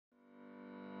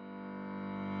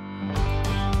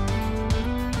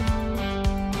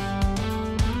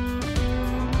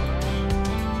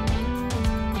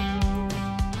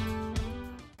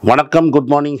வணக்கம், good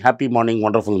morning, happy morning,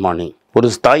 wonderful morning. ஒரு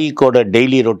ஸ்தாயிக்கோட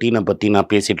daily ரொட்டீனை பற்றி நான்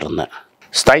பேசிகிட்டு இருந்தேன்.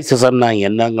 ஸ்டாய்சிசம் நான்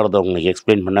என்னங்கிறத உங்களுக்கு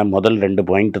எக்ஸ்பிளைன் பண்ணேன். முதல் 2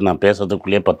 பாயிண்ட் நான்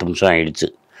பேசுறதுக்குள்ளேயே 10 நிமிஷம் ஆயிடுச்சு.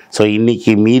 ஸோ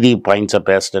இன்றைக்கி மீதி பாயிண்ட்ஸை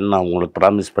பேசுகிறேன்னு நான் உங்களுக்கு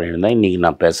ப்ராமிஸ் பண்ணியிருந்தேன். இன்றைக்கி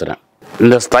நான் பேசுகிறேன்.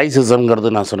 இந்த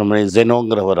ஸ்டாய்சிசம்ங்கிறது நான் சொன்ன மாதிரி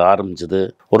ஜெனோங்கிறவர் ஆரம்பிச்சது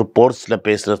ஒரு போர்ட்ஸில்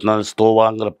பேசுகிறதுனால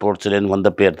ஸ்தோவாங்கிற போர்ட்ஸ்லேருந்து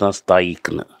வந்த பேர் தான்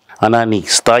ஸ்தாயிக்குன்னு. ஆனால்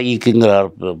இன்றைக்கி ஸ்தாயிக்குங்கிற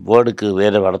வேர்டுக்கு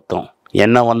வேறு அர்த்தம்.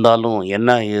 என்ன வந்தாலும்,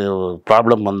 என்ன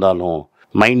ப்ராப்ளம் வந்தாலும்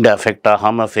மைண்டை அஃபெக்ட்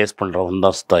ஆகாமல் ஃபேஸ் பண்ணுறவன்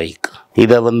தான் ஸ்தாயிக்.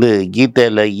 இதை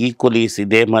கீதையில் ஈக்குவலிஸ்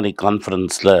இதே மாதிரி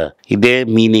கான்ஃபரன்ஸில் இதே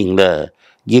மீனிங்கில்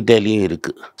கீதையிலையும்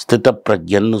இருக்குது. ஸ்தித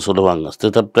பிரக்யன்னு சொல்லுவாங்க.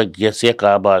 ஸ்தித பிரக்யஸ்ய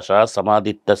காபாஷா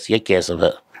சமாதித்தஸ்ய கேசவ.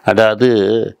 அதாவது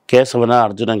கேசவனா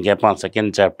அர்ஜுனன் கேட்பான்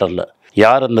செகண்ட் சாப்டரில்,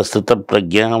 யார் அந்த ஸ்தித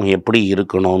பிரக்யன், அவன் எப்படி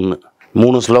இருக்கணும்னு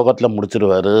 3 ஸ்லோகத்தில்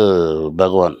முடிச்சிருவார்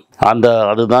பகவான்.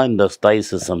 அதுதான் இந்த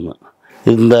ஸ்தாயிசிசம்.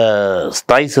 இந்த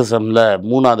ஸ்தாயிசிசமில்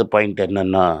 3வது பாயிண்ட்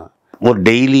என்னென்னா, ஒரு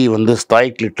டெய்லி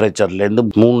ஸ்தாயிக் லிட்ரேச்சர்லேருந்து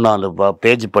 3-4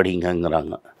 பேஜ்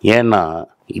படிங்கங்கிறாங்க. ஏன்னா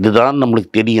இதுதான்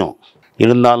நம்மளுக்கு தெரியும்.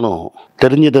 இருந்தாலும்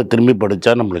தெரிஞ்சதை திரும்பி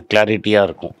படித்தா நம்மளுக்கு கிளாரிட்டியாக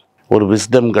இருக்கும், ஒரு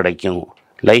விஸ்டம் கிடைக்கும்,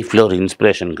 லைஃப்பில் ஒரு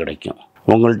இன்ஸ்பிரேஷன் கிடைக்கும்.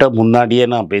 உங்கள்கிட்ட முன்னாடியே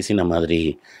நான் பேசின மாதிரி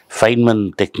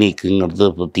ஃபைன்மென்ட்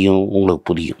டெக்னிக்குங்கிறது பற்றியும் உங்களுக்கு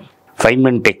புரியும்.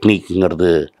 ஃபைன்மென்ட்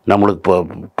டெக்னிக்குங்கிறது நம்மளுக்கு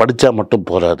படித்தா மட்டும்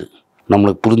போகாது,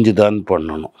 நம்மளுக்கு புரிஞ்சுதான்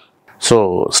பண்ணணும். ஸோ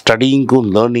ஸ்டடிங்க்கும்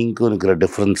லேர்னிங்க்கும் இருக்கிற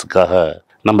டிஃப்ரென்ஸுக்காக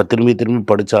நம்ம திரும்பி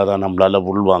படித்தாதான் நம்மளால்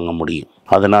உள்வாங்க முடியும்.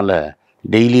 அதனால்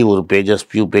டெய்லி ஒரு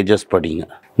ஃபியூ பேஜஸ் படிங்க.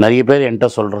 நிறைய பேர் என்கிட்ட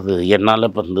சொல்கிறது, என்னால்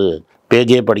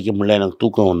பேஜே படிக்க முடியல, எனக்கு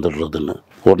தூக்கம் வந்துடுறதுன்னு.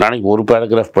 ஒரு நாளைக்கு 1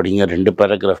 பேராகிராஃப் படிங்க, 2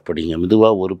 பேராகிராஃப் படிங்க.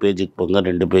 மெதுவாக 1 பேஜுக்கு போங்க,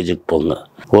 2 பேஜுக்கு போங்க.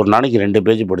 ஒரு நாளைக்கு 2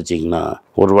 பேஜ் படிச்சிங்கன்னா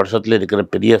 1 வருஷத்தில் இருக்கிற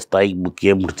பெரிய ஸ்தாயிக்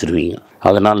புக்கையே முடிச்சிருவீங்க.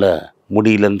 அதனால்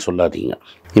முடியலன்னு சொல்லாதீங்க.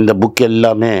 இந்த புக்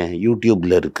எல்லாமே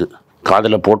யூடியூப்பில் இருக்குது.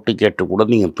 காதில் போட்டு கேட்டு கூட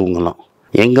நீங்கள் தூங்கலாம்.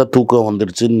 எங்கே தூக்கம்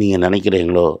வந்துடுச்சுன்னு நீங்கள்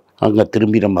நினைக்கிறீங்களோ அங்கே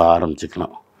திரும்பி நம்ம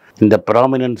ஆரம்பிச்சுக்கலாம். இந்த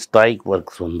prominent ஸ்தாயிக்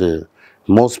works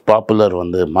most popular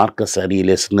Marcus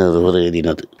அரீலியஸ்னு ஒரு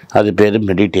எழுதினது. அது பேர்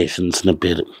மெடிடேஷன்ஸ்னு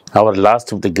பேர். அவர்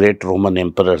last of the great Roman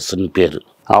எம்பரர்ஸ்ன்னு பேர்.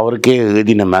 அவருக்கே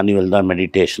எழுதின மேனுவல் தான்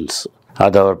மெடிடேஷன்ஸ்.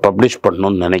 அதை அவர் பப்ளிஷ்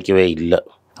பண்ணணும்னு நினைக்கவே இல்லை.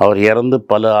 அவர் இறந்து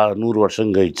பல 100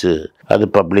 வருஷம் கழித்து அது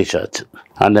பப்ளிஷ் ஆச்சு.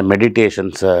 அந்த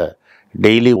மெடிடேஷன்ஸை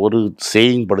டெய்லி ஒரு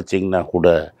சேயிங் படிச்சிங்கன்னா கூட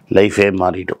லைஃபே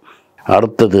மாறிடும்.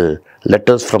 அடுத்தது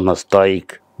லெட்டர்ஸ் ஃப்ரம் அ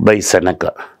ஸ்தாயிக் பை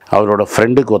செனக்கா. அவரோட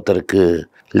ஃப்ரெண்டுக்கு ஒருத்தருக்கு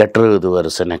லெட்டர் எழுதுவார்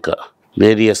செனக்கா,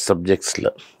 வேரியஸ் சப்ஜெக்ட்ஸில்.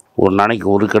 ஒரு நாளைக்கு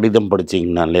ஒரு கடிதம்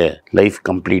படிச்சிங்கனாலே லைஃப்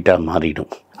கம்ப்ளீட்டாக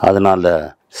மாறிடும். அதனால்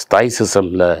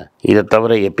ஸ்தாயிசிசமில் இதை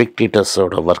தவிர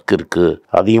எபிக்டீட்டஸோட ஒர்க் இருக்குது,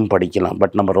 அதையும் படிக்கலாம்.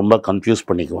 பட் நம்ம ரொம்ப கன்ஃபியூஸ்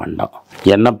பண்ணிக்க வேண்டாம்.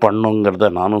 என்ன பண்ணுங்கிறத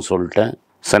நானும் சொல்லிட்டேன்,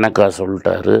 செனக்கா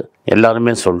சொல்லிட்டாரு,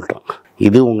 எல்லாருமே சொல்லிட்டோம்.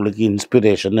 இது உங்களுக்கு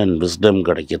இன்ஸ்பிரேஷன் அண்ட் விஸ்டம்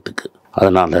கிடைக்கிறதுக்கு.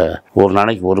 அதனால் ஒரு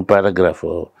நாளைக்கு 1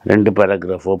 பேராகிராஃபோ 2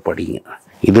 பேராகிராஃபோ படிங்க.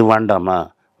 இது வேண்டாமா,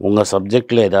 உங்கள்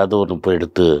சப்ஜெக்டில் ஏதாவது ஒன்று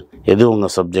எடுத்து, எது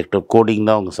உங்கள் சப்ஜெக்டோ, கோடிங்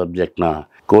தான் உங்கள் சப்ஜெக்ட்னா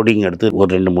கோடிங் எடுத்து ஒரு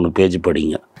 2-3 பேஜ்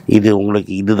படிங்க. இது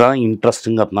உங்களுக்கு இதுதான்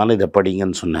இன்ட்ரெஸ்ட்டுங்கிறதுனால இதை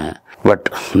படிங்கன்னு சொன்னேன். பட்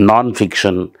நான்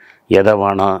ஃபிக்ஷன் எதை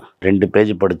வேணால் 2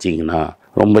 பேஜ் படிச்சிங்கன்னா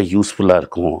ரொம்ப யூஸ்ஃபுல்லாக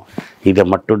இருக்கும். இதை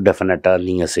மட்டும் டெஃபினட்டாக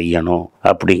நீங்கள் செய்யணும்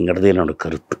அப்படிங்கிறது என்னோடய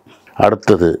கருத்து.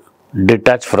 அடுத்தது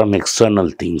டிட்டாச் ஃப்ரம் எக்ஸ்டர்னல்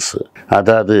திங்ஸு.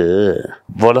 அதாவது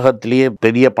உலகத்திலேயே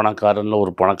பெரிய பணக்காரனில்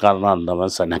ஒரு பணக்காரனாக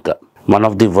இருந்தவன் செனக்கா. One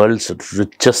of the world's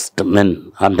richest மென்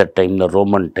அந்த டைமில்,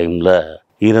 ரோமன் டைமில்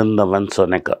இருந்தவன்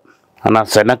செனக்கா. ஆனால்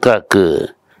செனக்காவுக்கு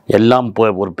எல்லாம்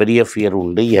ஒரு பெரிய ஃபியர்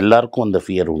உண்டு, எல்லாருக்கும் அந்த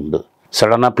ஃபியர் உண்டு.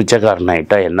 சடனாக பிச்சைக்காரன்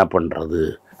ஆகிட்டா என்ன பண்ணுறது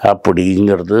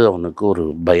அப்படிங்கிறது அவனுக்கு ஒரு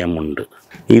பயம் உண்டு.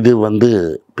 இது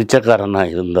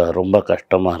பிச்சைக்காரனாக இருந்தால் ரொம்ப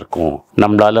கஷ்டமாக இருக்கும்,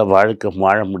 நம்மளால்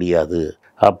வாழ முடியாது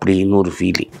அப்படின்னு ஒரு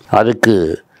ஃபீலிங். அதுக்கு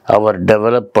அவர்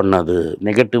டெவலப் பண்ணது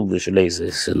நெகட்டிவ்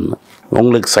விஷுவலைசேஷன்.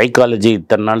 உங்களுக்கு சைக்காலஜி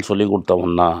இத்தனை நாள் சொல்லி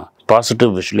கொடுத்தவன்னா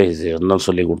பாசிட்டிவ் விஷுவலைசேஷன் தான்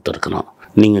சொல்லி கொடுத்துருக்குறான்.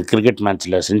 நீங்கள் கிரிக்கெட்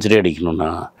மேட்ச்சில் செஞ்சுரி அடிக்கணும்னா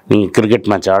நீங்கள் கிரிக்கெட்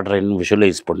மேட்ச் ஆடுறேன்னு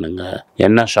விஷுவலைஸ் பண்ணுங்கள்,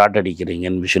 என்ன ஷாட்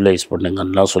அடிக்கிறீங்கன்னு விஷுவலைஸ்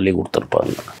பண்ணுங்கன்னெலாம் சொல்லி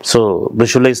கொடுத்துருப்பாங்க. ஸோ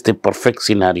விஷுவலைஸ் தி பர்ஃபெக்ட்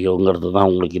சினாரியோங்கிறது தான்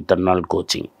உங்களுக்கு இத்தனை நாள்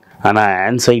கோச்சிங். ஆனால்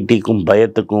ஆன்சைட்டிக்கும்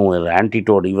பயத்துக்கும் ஒரு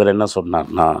ஆன்டிடோட் இவர் என்ன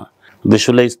சொன்னார்னா,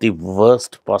 விஷுவலைஸ் தி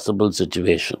வேர்ஸ்ட் பாசிபிள்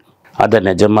சிச்சுவேஷன். அதை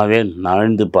நிஜமாகவே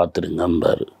நாழ்ந்து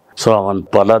பார்த்துருங்கம்பார். ஸோ அவன்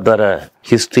பலதர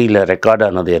ஹிஸ்ட்ரியில் ரெக்கார்ட்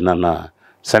ஆனது என்னென்னா,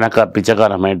 செனக்கா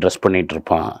பிச்சைக்காரன் மாதிரி ட்ரெஸ் பண்ணிகிட்டு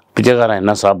இருப்பான், பிச்சைக்காரன்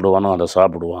என்ன சாப்பிடுவானோ அதை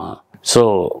சாப்பிடுவான். ஸோ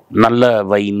நல்ல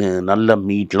வைனு நல்ல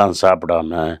மீட்லாம்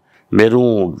சாப்பிடாம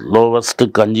வெறும்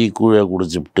லோவஸ்ட்டு கஞ்சி கூழை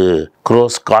குடிச்சுட்டு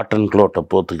காட்டன் க்ளோட்டை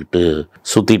போத்துக்கிட்டு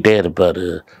சுற்றிகிட்டே இருப்பார்.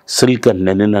 சில்க் அண்ட்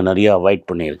நென்னு நிறையா அவாய்ட்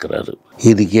பண்ணியிருக்கிறாரு.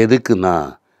 இதுக்கு எதுக்குன்னா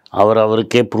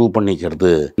அவருக்கே ப்ரூவ் பண்ணிக்கிறது,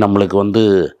 நம்மளுக்கு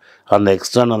அந்த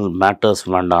எக்ஸ்டர்னல் மேட்டர்ஸ்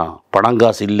வேண்டாம், பணம்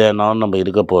காசு இல்லைன்னாலும் நம்ம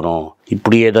இருக்க போகிறோம்,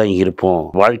 இப்படியே தான் இருப்போம்,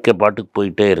 வாழ்க்கை பாட்டுக்கு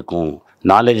போயிட்டே இருக்கும்,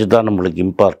 நாலேஜ் தான் நம்மளுக்கு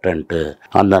இம்பார்ட்டண்ட்டு.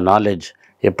 அந்த நாலேஜ்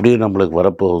எப்படியும் நம்மளுக்கு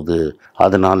வரப்போகுது.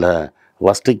 அதனால்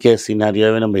ஃபஸ்ட்டு கேஸ்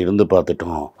சினாரியாவே நம்ம இருந்து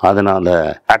பார்த்துட்டோம். அதனால்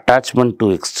அட்டாச்மெண்ட் டு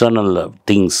எக்ஸ்டர்னல்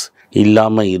திங்ஸ்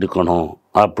இல்லாமல் இருக்கணும்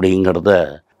அப்படிங்கிறத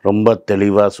ரொம்ப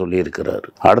தெளிவாக சொல்லியிருக்கிறார்.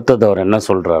 அடுத்தது அவர் என்ன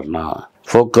சொல்கிறாருன்னா,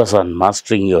 focus on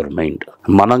mastering your mind.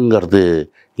 மனங்கிறது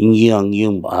இங்கேயும்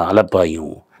அங்கேயும்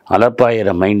அலப்பாயிர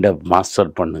மைண்டை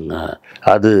மாஸ்டர் பண்ணுங்க.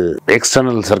 அது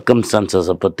எக்ஸ்டர்னல்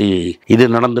சர்க்கம்ஸ்டான்சஸை பற்றி இது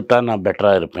நடந்துட்டால் நான்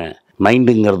பெட்டராக இருப்பேன்.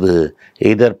 மைண்டுங்கிறது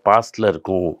எதர் பாஸ்டில்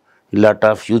இருக்கும் இல்லாட்டா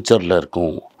ஃப்யூச்சரில்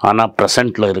இருக்கும். ஆனால்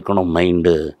ப்ரெசண்ட்டில் இருக்கணும்.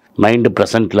 மைண்டு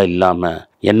ப்ரெசண்ட்டில் இல்லாமல்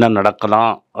என்ன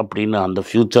நடக்கலாம் அப்படின்னு அந்த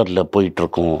ஃப்யூச்சரில்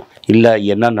போயிட்டுருக்கும். இல்லை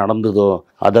என்ன நடந்ததோ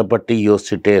அதை பற்றி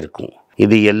யோசிச்சுட்டே இருக்கும்.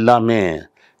 இது எல்லாமே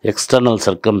எக்ஸ்டர்னல்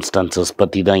சர்க்கம்ஸ்டான்சஸ்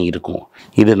பற்றி தான் இருக்கும்.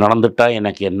 இது நடந்துட்டால்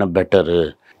எனக்கு என்ன பெட்டரு,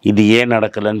 இது ஏன்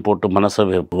நடக்கலைன்னு போட்டு மனசை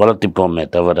வளர்த்திப்போமே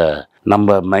தவிர,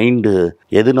 நம்ம மைண்டு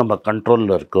எது நம்ம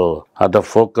கண்ட்ரோலில் இருக்கோ அதை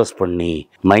ஃபோக்கஸ் பண்ணி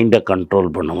மைண்டை கண்ட்ரோல்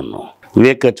பண்ணணும்.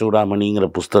 விவேக சூடாமணிங்கிற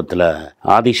புஸ்தகத்தில்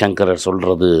ஆதிசங்கரர்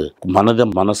சொல்கிறது,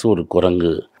 மனசு ஒரு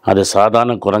குரங்கு. அது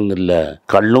சாதாரண குரங்கு இல்லை.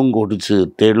 கல்லும் கொடிச்சு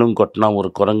தேளும் கொட்டினா ஒரு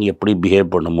குரங்கு எப்படி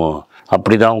பிஹேவ் பண்ணுமோ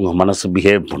அப்படி தான் உங்கள் மனசு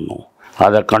பிஹேவ் பண்ணும்.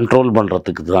 அதை கண்ட்ரோல்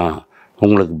பண்ணுறதுக்கு தான்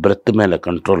உங்களுக்கு பிரெத்து மேலே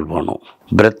கண்ட்ரோல் வேணும்.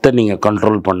 பிரெத்தை நீங்கள்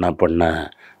கண்ட்ரோல் பண்ண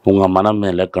உங்கள் மனம்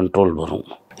மேலே கண்ட்ரோல் வரும்.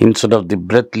 Instead of the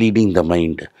breadth leading the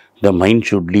mind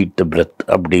should lead the breadth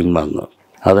அப்படிம்பாங்க.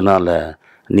 அதனால்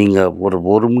நீங்கள்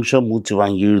ஒரு நிமிஷம் மூச்சு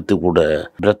வாங்கி இழுத்து கூட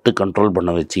பிரெத்து கண்ட்ரோல்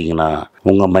பண்ண வச்சிங்கன்னா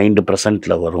உங்கள் மைண்டு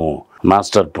ப்ரெசண்ட்டில் வரும்,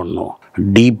 மாஸ்டர் பண்ணும்.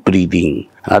 டீப் ப்ரீதிங்,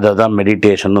 அதை தான்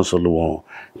மெடிடேஷன்னு சொல்லுவோம்.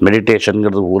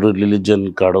 மெடிடேஷனுங்கிறது ஒரு ரிலிஜன்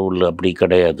கடவுள் அப்படி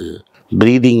கிடையாது.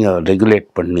 ப்ரீதிங்கை ரெகுலேட்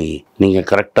பண்ணி நீங்கள்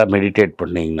கரெக்டாக மெடிடேட்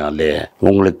பண்ணிங்கனாலே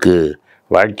உங்களுக்கு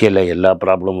வாழ்க்கையில் எல்லா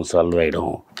ப்ராப்ளமும் சால்வ்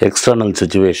ஆகிடும். எக்ஸ்டர்னல்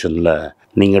சுச்சுவேஷனில்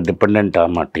நீங்கள் டிபெண்ட் ஆக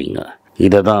மாட்டீங்க.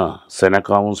 இதை தான்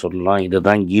செனக்காவும் சொல்லலாம், இதை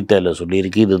தான் கீதையில்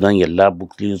சொல்லியிருக்கு, இது தான் எல்லா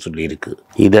புக்ஸ்லேயும் சொல்லியிருக்கு.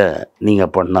 இதை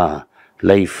நீங்கள் பண்ணால்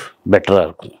லைஃப் பெட்டராக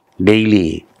இருக்கும். டெய்லி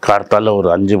கார்த்தால் ஒரு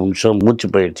 5 நிமிஷம் மூச்சு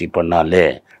பயிற்சி பண்ணாலே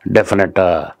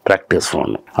டெஃபினட்டாக ப்ராக்டிஸ்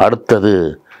பண்ணணும். அடுத்தது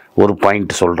ஒரு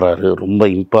பாயிண்ட் சொல்கிறாரு, ரொம்ப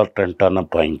இம்பார்ட்டண்ட்டான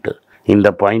பாயிண்ட்டு. இந்த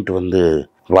பாயிண்ட்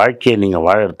வாழ்க்கையை நீங்கள்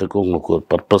வாழறதுக்கு உங்களுக்கு ஒரு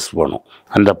பர்பஸ் வேணும்.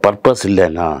 அந்த பர்பஸ்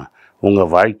இல்லைன்னா உங்கள்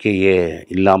வாழ்க்கையே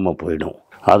இல்லாமல் போயிடும்.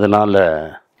 அதனால்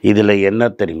இதில் என்ன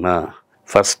தெரியுமா,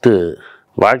 ஃபஸ்ட்டு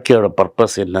வாழ்க்கையோட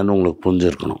பர்பஸ் என்னன்னு உங்களுக்கு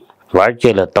புரிஞ்சுருக்கணும்.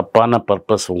 வாழ்க்கையில் தப்பான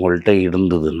பர்பஸ் உங்கள்கிட்ட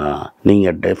இருந்ததுன்னா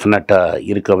நீங்கள் டெஃபினட்டாக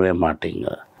இருக்கவே மாட்டீங்க.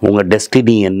 உங்கள்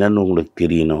டெஸ்டினி என்னன்னு உங்களுக்கு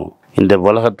தெரியணும். இந்த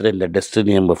உலகத்தில் இந்த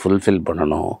டெஸ்டினி நம்ம ஃபுல்ஃபில்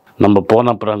பண்ணணும். நம்ம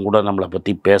போன அப்புறம் கூட நம்மளை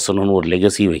பற்றி பேசணும்னு ஒரு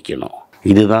லெகசி வைக்கணும்.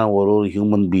 இதுதான் ஒரு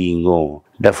ஹியூமன் பீயிங்கும்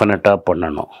டெஃபினட்டாக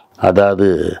பண்ணணும். அதாவது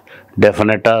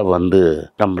டெஃபினட்டாக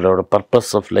நம்மளோட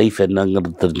பர்பஸ் ஆஃப் லைஃப்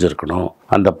என்னங்கிறது தெரிஞ்சிருக்கணும்.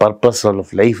 அந்த பர்பஸ்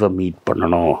ஆஃப் லைஃப்பை மீட்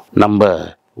பண்ணணும். நம்ம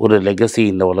ஒரு லெகசி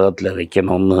இந்த உலகத்தில்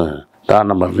வைக்கணும்னு தான்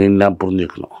நம்ம மெயினாக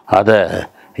புரிஞ்சுக்கணும். அதை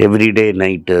எவ்ரிடே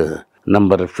நைட்டு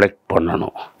நம்ம ரிஃப்ளெக்ட்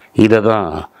பண்ணணும். இதை தான்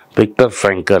விக்டர்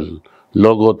ஃப்ராங்கல்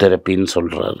லோகோ தெரப்பின்னு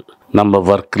சொல்கிறாரு. நம்ம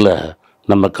ஒர்க்கில்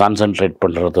நம்ம கான்சன்ட்ரேட்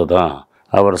பண்ணுறது தான்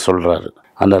அவர் சொல்கிறாரு.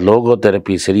 அந்த லோகோ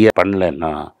தெரப்பி சரியாக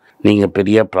பண்ணலைன்னா நீங்கள்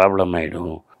பெரிய ப்ராப்ளம்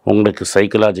ஆகிடும். உங்களுக்கு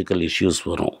சைக்கலாஜிக்கல் இஷ்யூஸ்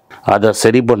வரும். அதை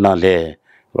சரி பண்ணாலே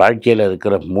வாழ்க்கையில்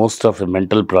இருக்கிற மோஸ்ட் ஆஃப்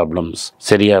மென்டல் ப்ராப்ளம்ஸ்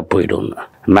சரியாக போயிடும்.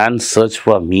 மேன்ஸ் சர்ச்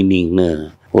ஃபார் மீனிங்னு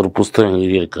ஒரு புஸ்தகம்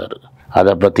எழுதியிருக்காரு.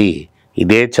 அதை பற்றி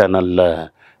இதே சேனலில்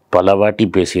பல வாட்டி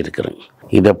பேசியிருக்கிறேன்.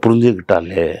 இதை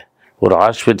புரிஞ்சுக்கிட்டாலே ஒரு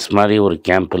ஆஷ்விட்ஸ் மாதிரி ஒரு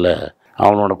கேம்பில்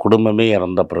அவனோட குடும்பமே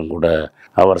இறந்தப்புறம் கூட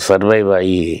அவர் சர்வைவ்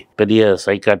ஆகி பெரிய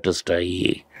சைக்காட்ரிஸ்ட் ஆகி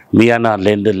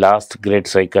மியானார்லேருந்து லாஸ்ட் கிரேட்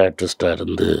சைக்காட்ரிஸ்டாக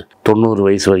இருந்து 90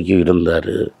 வயசு வரைக்கும்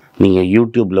இருந்தார். நீங்கள்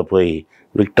யூடியூப்பில் போய்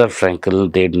விக்டர் ஃப்ராங்கல்னு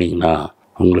தேடினீங்கன்னா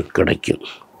உங்களுக்கு கிடைக்கும்.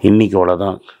 இன்றைக்கி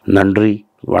அவ்வளோதான். நன்றி,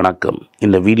 வணக்கம்.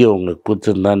 இந்த வீடியோ உங்களுக்கு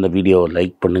பிடிச்சிருந்தா இந்த வீடியோவை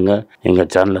லைக் பண்ணுங்கள்,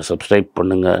 எங்கள் சேனலை சப்ஸ்கிரைப்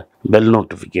பண்ணுங்கள், பெல்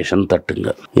நோட்டிஃபிகேஷன் தட்டுங்க.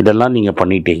 இதெல்லாம் நீங்கள்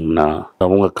பண்ணிட்டீங்கன்னா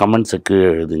உங்கள் கமெண்ட்ஸுக்கு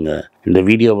எழுதுங்க. இந்த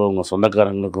வீடியோவை உங்கள்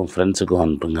சொந்தக்காரங்களுக்கும் ஃப்ரெண்ட்ஸுக்கும்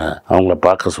அனுப்புங்க, அவங்கள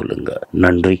பார்க்க சொல்லுங்கள்.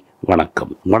 நன்றி,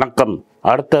 வணக்கம்.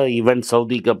 அடுத்த ஈவெண்ட்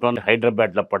சவுதிக்கு அப்புறம்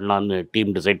ஹைதராபாத்தில் பண்ணலான்னு டீம்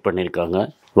டிசைட் பண்ணியிருக்காங்க.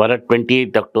 வர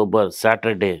 28 அக்டோபர்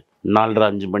சாட்டர்டே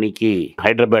 4:30-5 மணிக்கு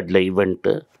ஹைதராபாத்தில்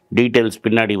ஈவெண்ட்டு. டீட்டெயில்ஸ்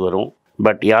பின்னாடி வரும்.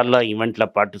 பட் யாரெல்லாம்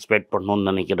ஈவெண்ட்டில் பார்ட்டிசிபேட் பண்ணணும்னு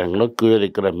நினைக்கிறாங்களோ கீழே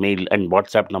இருக்கிற மெயில் அண்ட்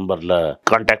வாட்ஸ்அப் நம்பரில்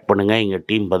கான்டாக்ட் பண்ணுங்கள். எங்கள்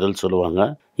டீம் பதில் சொல்லுவாங்க.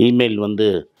 இமெயில்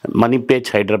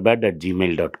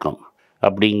moneypagehhyderabad@gmail.com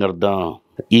அப்படிங்கிறது தான்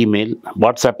இமெயில்.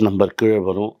 வாட்ஸ்அப் நம்பர் கீழே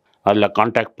வரும், அதில்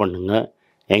கான்டாக்ட் பண்ணுங்கள்.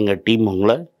 எங்கள் டீம்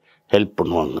உங்களை ஹெல்ப்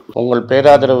பண்ணுவாங்க. உங்கள்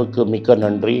பேராதரவுக்கு மிக்க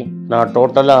நன்றி. நான்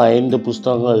டோட்டலாக 5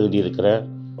 புஸ்தகங்கள் எழுதியிருக்கிறேன்.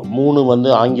 3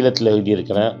 ஆங்கிலத்தில்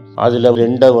எழுதியிருக்கிறேன். அதில்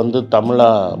 2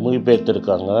 தமிழாக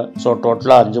மொழிபெயர்த்துருக்காங்க. ஸோ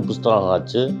டோட்டலாக 5 புஸ்தகம்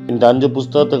ஆச்சு. இந்த 5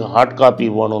 புஸ்தகத்துக்கு ஹார்ட் காப்பி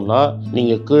வேணும்னா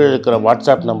நீங்கள் கீழே இருக்கிற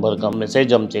வாட்ஸ்அப் நம்பருக்கு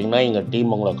மெசேஜ் அனுப்பிச்சிங்கன்னா எங்கள்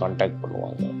டீம் உங்களை கான்டாக்ட்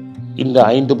பண்ணுவாங்க. இந்த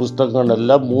 5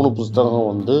 புஸ்தகங்கள்ல 3 புஸ்தகம்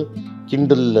வந்து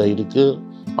கிண்டலில் இருக்குது.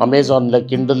 அமேசானில்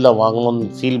கிண்டலில் வாங்கணும்னு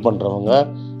ஃபீல் பண்ணுறவங்க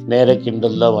நேராக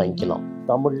கிண்டலில் வாங்கிக்கலாம்.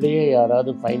 தமிழ்லேயே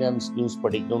யாராவது ஃபைனான்ஸ் நியூஸ்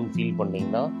படிக்கணும்னு ஃபீல்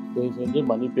பண்ணிங்கன்னா தயவுசெஞ்சு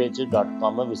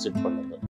moneypage.com விசிட் பண்ணுங்கள்.